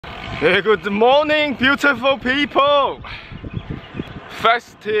Hey, good morning, beautiful people.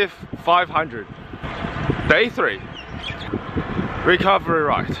 Festive 500, day 3, recovery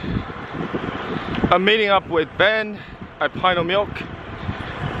ride. I'm meeting up with Ben at Pine of Milk.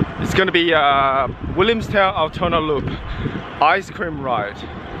 It's gonna be Williamstown Altona Loop ice cream ride.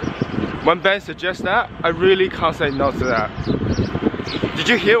 When Ben suggests that, I really can't say no to that. Did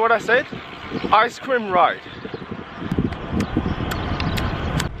you hear what I said? Ice cream ride.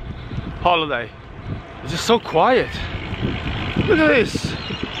 Holiday. It's just so quiet. Look at this.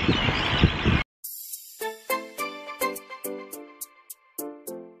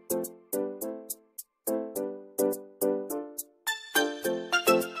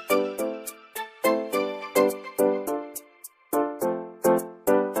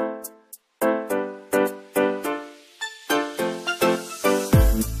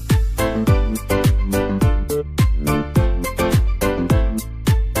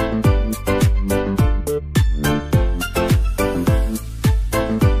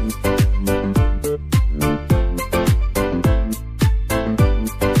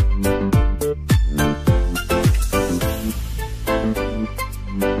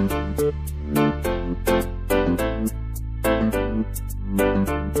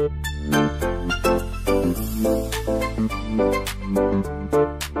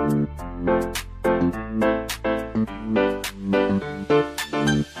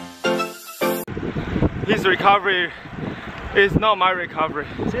 His recovery is not my recovery.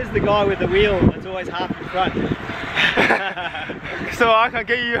 Says the guy with the wheel that's always half in front. So I can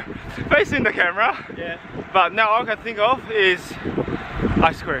get you facing the camera. Yeah. But now all I can think of is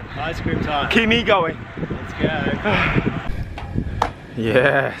ice cream. Ice cream time. Keep me going. Let's go.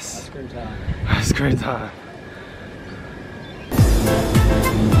 Yes. Ice cream time. Ice cream time.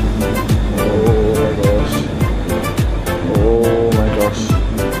 Oh my gosh.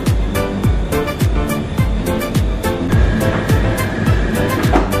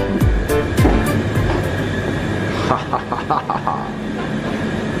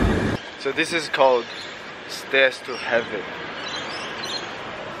 So this is called Stairs to Heaven.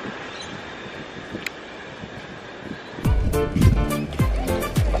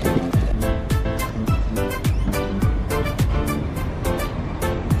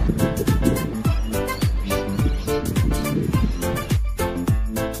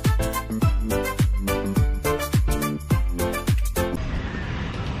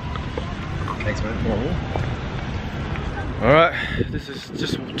 Thanks, man. Alright, this is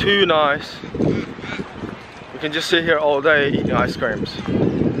just too nice. We can just sit here all day eating ice creams.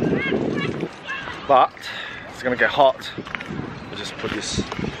 But it's gonna get hot. I'll just put this.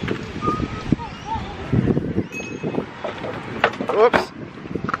 Oops.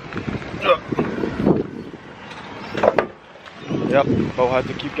 Yep, but we'll have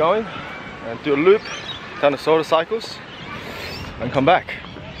to keep going and do a loop down the solar cycles and come back.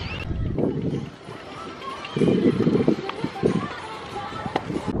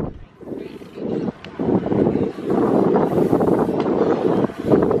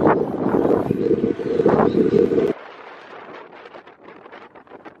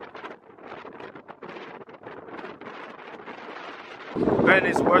 Ben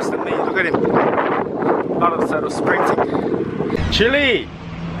is worse than me, look at him. Out of saddle sprinting. Chili!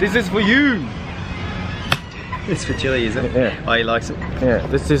 This is for you! It's for chili, is it? Yeah. Oh, he likes it. Yeah,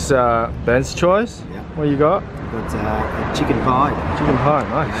 this is Ben's choice. Yeah. What you got? Got a chicken pie. Chicken pie,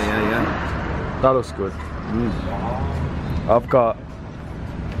 nice. Yeah. That looks good. I've got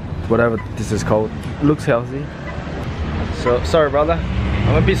whatever this is called. Looks healthy. So, sorry brother.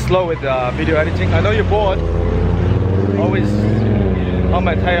 I'm a bit slow with video editing. I know you're bored. Always on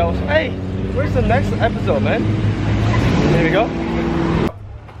my tail. Hey, where's the next episode, man? Here we go.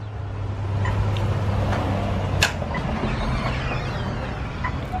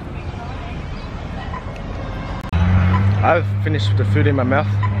 I've finished with the food in my mouth.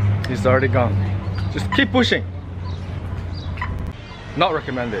 It's already gone. Just keep pushing. Not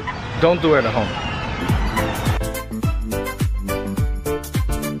recommended. Don't do it at home.